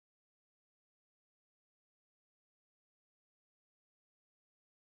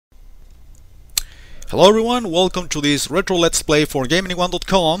Hello everyone, welcome to this retro let's play for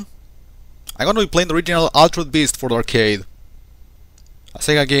GameAnyone.com. I'm gonna be playing the original Altered Beast for the arcade. A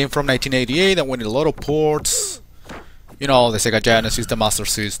Sega game from 1988 that went in a lot of ports. You know, the Sega Genesis, the Master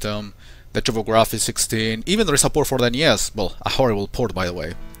System, the TurboGrafx 16, even there is a port for the NES. Well, a horrible port by the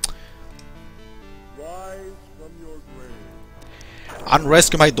way. Rise from your grave. And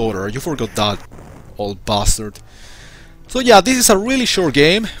rescue my daughter, you forgot that, old bastard. So yeah, this is a really short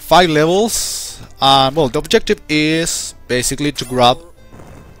game, 5 levels. Well, the objective is basically to grab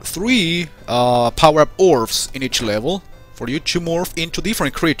 3 power-up orbs in each level for you to morph into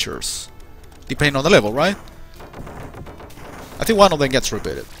different creatures, depending on the level, right? I think one of them gets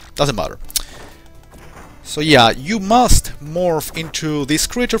repeated, doesn't matter. So yeah, you must morph into this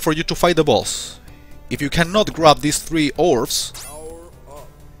creature for you to fight the boss. If you cannot grab these 3 orbs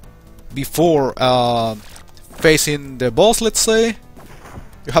before facing the boss, let's say,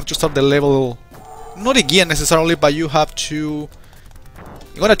 you have to start the level, not again necessarily, but you have to...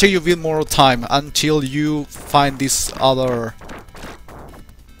 It's gonna take you a bit more time until you find this other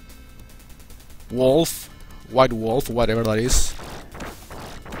wolf, white wolf, whatever that is.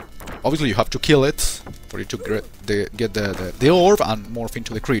 Obviously you have to kill it for you to get the orb and morph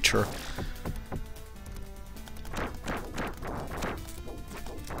into the creature.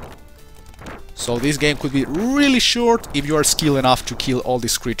 So this game could be really short if you are skilled enough to kill all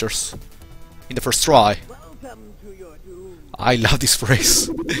these creatures in the first try. Welcome to your doom. I love this phrase.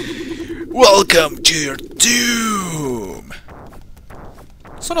 Welcome to your doom!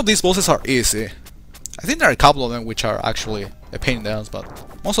 Some of these bosses are easy. I think there are a couple of them which are actually a pain in the ass, but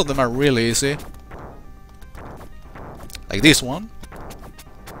most of them are really easy. Like this one.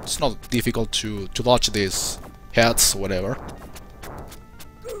 It's not difficult to dodge these heads, whatever.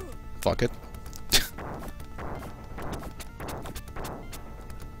 Fuck it.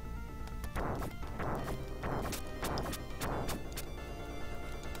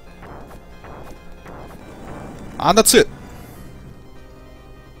 And that's it.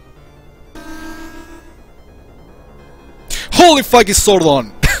 Holy fuck, is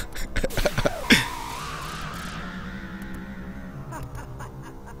Sordon!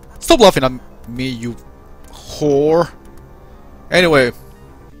 Stop laughing at me, you whore. Anyway,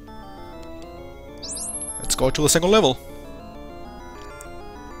 let's go to the second level.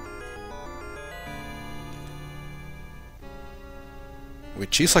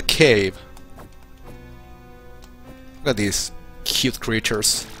 Which is a cave. Look at these cute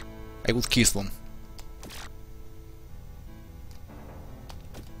creatures. I would kiss them.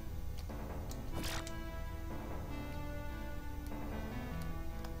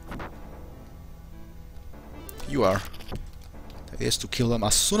 You are. The idea is to kill them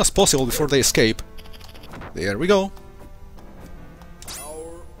as soon as possible before they escape. There we go.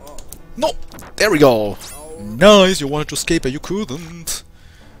 No! There we go! Nice! You wanted to escape but you couldn't.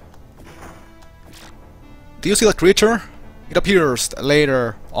 Do you see that creature? It appears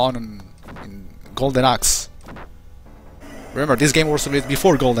later on in Golden Axe. Remember, this game was released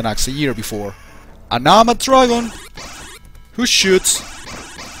before Golden Axe, a year before. And now I'm a dragon who shoots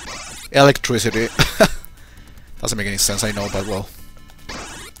electricity. Doesn't make any sense, I know, but well.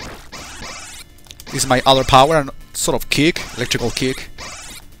 This is my other power and sort of kick, electrical kick.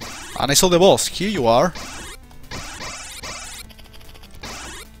 And I saw the boss. Here you are.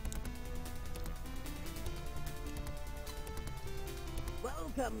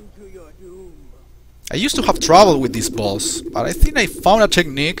 Welcome to your doom. I used to have trouble with this boss, but I think I found a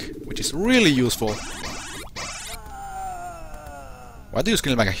technique which is really useful. Why do you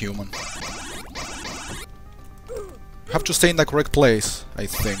scream like a human? You have to stay in the correct place, I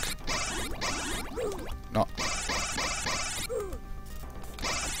think. No.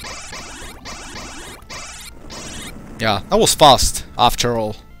 Yeah, that was fast, after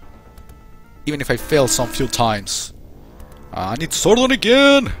all. Even if I failed some few times. I need Sordon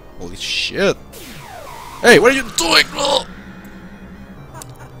again! Holy shit! Hey, what are you doing? Oh!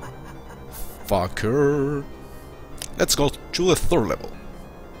 Fucker! Let's go to the third level.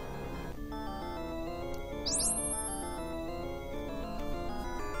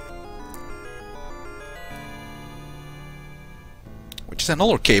 Which is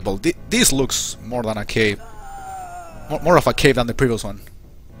another cave. This looks more than a cave. More of a cave than the previous one.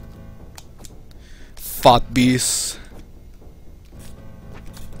 Fat beast.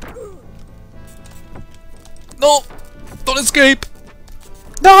 No! Don't escape!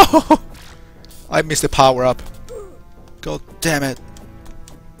 No! I missed the power up. God damn it.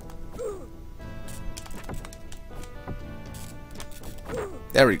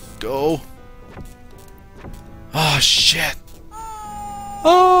 There we go. Ah, shit.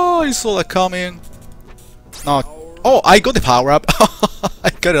 Oh, I saw that coming. No. Oh, I got the power up. I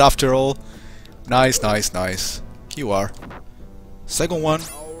got it after all. Nice, nice, nice. Here you are. Second one.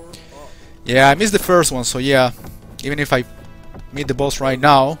 Yeah, I missed the first one, so yeah. Even if I meet the boss right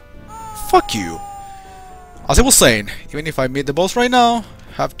now, fuck you. As I was saying, even if I meet the boss right now,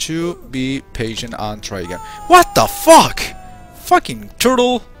 have to be patient and try again. What the fuck? Fucking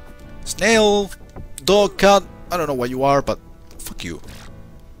turtle, snail, dog, cat. I don't know what you are, but fuck you.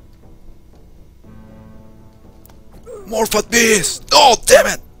 More fat beast! Oh, damn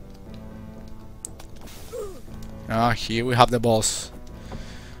it! Ah, here we have the boss.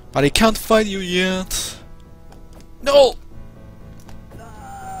 But I can't fight you yet. No!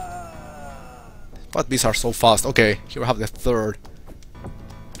 But these are so fast. Okay, here we have the third.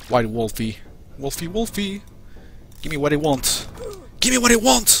 White Wolfie. Wolfie, Wolfie! Give me what I want. Give me what I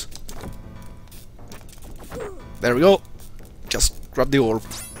want! There we go. Just grab the orb.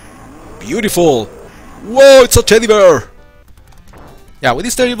 Beautiful! Whoa, it's a teddy bear! Yeah, with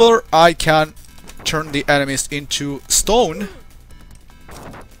this teddy bear I can turn the enemies into stone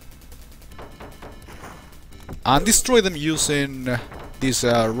and destroy them using this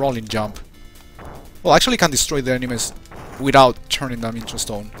rolling jump. Well, actually can destroy the enemies without turning them into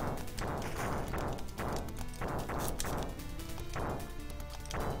stone.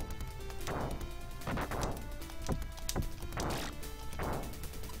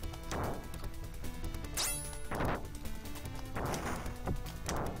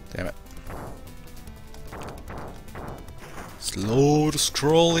 Damn it. Slow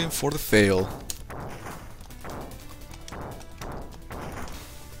scrolling for the fail.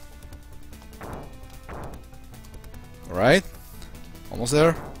 Alright. Almost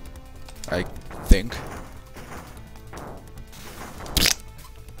there. I think.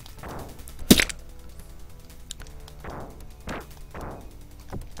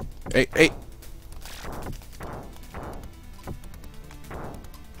 Hey, hey!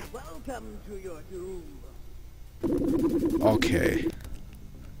 Welcome to your doom. Okay.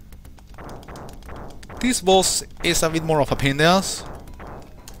 This boss is a bit more of a pain in the ass.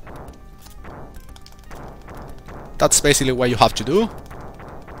 That's basically what you have to do.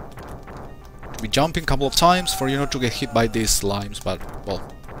 Be jumping a couple of times for you not to get hit by these slimes, but well,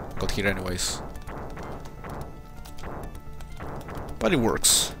 got hit anyways. But it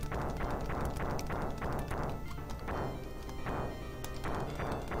works.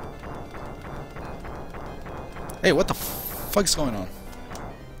 Hey, what the fuck is going on?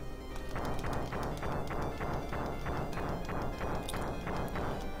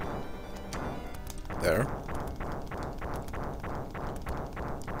 There.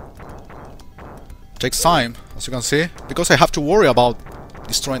 Takes time, as you can see, because I have to worry about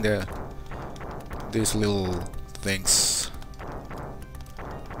destroying these little things.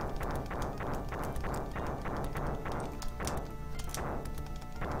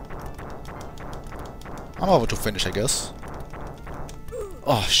 I'm about to finish, I guess.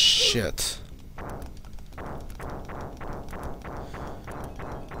 Oh shit.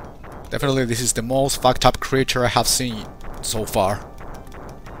 Definitely this is the most fucked up creature I have seen so far.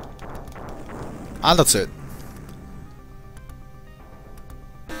 And that's it.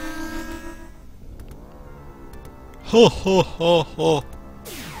 Ho ho ho ho.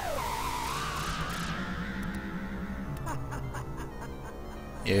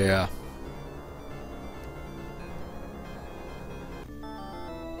 Yeah.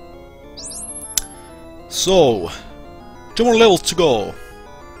 So, 2 more levels to go.